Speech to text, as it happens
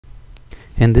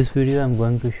In this video I'm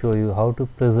going to show you how to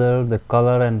preserve the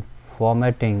color and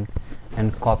formatting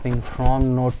and copying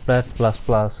from Notepad++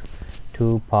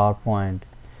 to PowerPoint.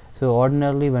 So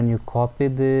ordinarily when you copy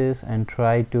this and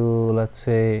try to, let's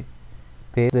say,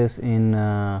 paste this in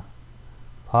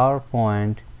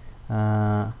PowerPoint,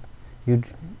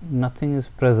 nothing is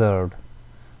preserved.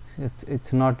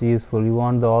 It's not useful. You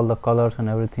want all the colors and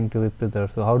everything to be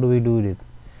preserved. So how do we do it?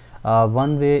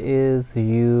 One way is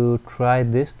you try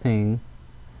this thing,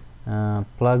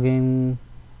 plug in,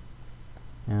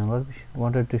 what we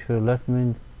wanted to show. Let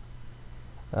me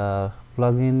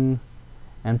plug in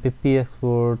npp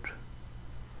export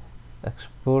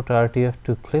RTF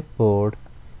to clipboard,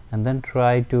 and then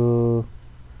try to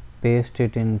paste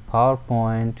it in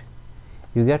PowerPoint.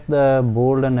 You get the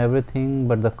bold and everything,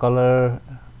 but the color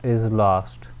is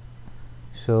lost.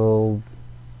 So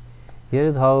here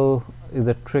is how is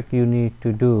the trick you need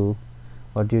to do.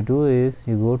 What you do is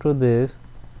you go to this,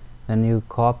 then you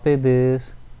copy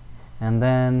this, and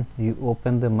then you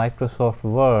open the Microsoft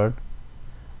Word.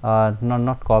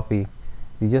 Not copy,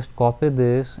 you just copy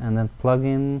this and then plug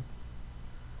in,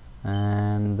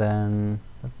 and then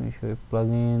let me show you, plug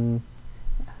in,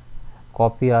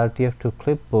 copy RTF to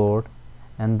clipboard,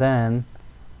 and then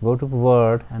go to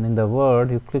Word, and in the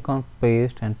Word you click on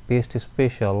paste and paste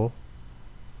special,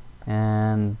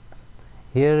 and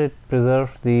here it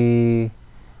preserves the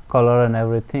color and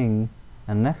everything.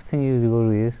 And next thing you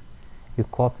do is you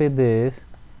copy this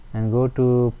and go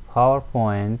to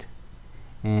PowerPoint,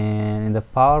 and in the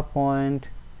PowerPoint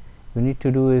you need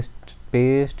to do is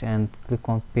paste and click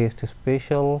on paste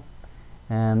special,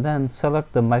 and then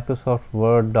select the Microsoft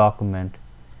Word document.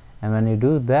 And when you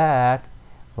do that,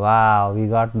 wow, we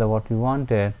got what we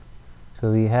wanted.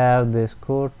 So we have this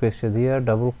code pasted here,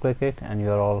 double click it, and you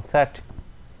are all set.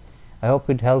 I hope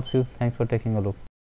it helps you. Thanks for taking a look.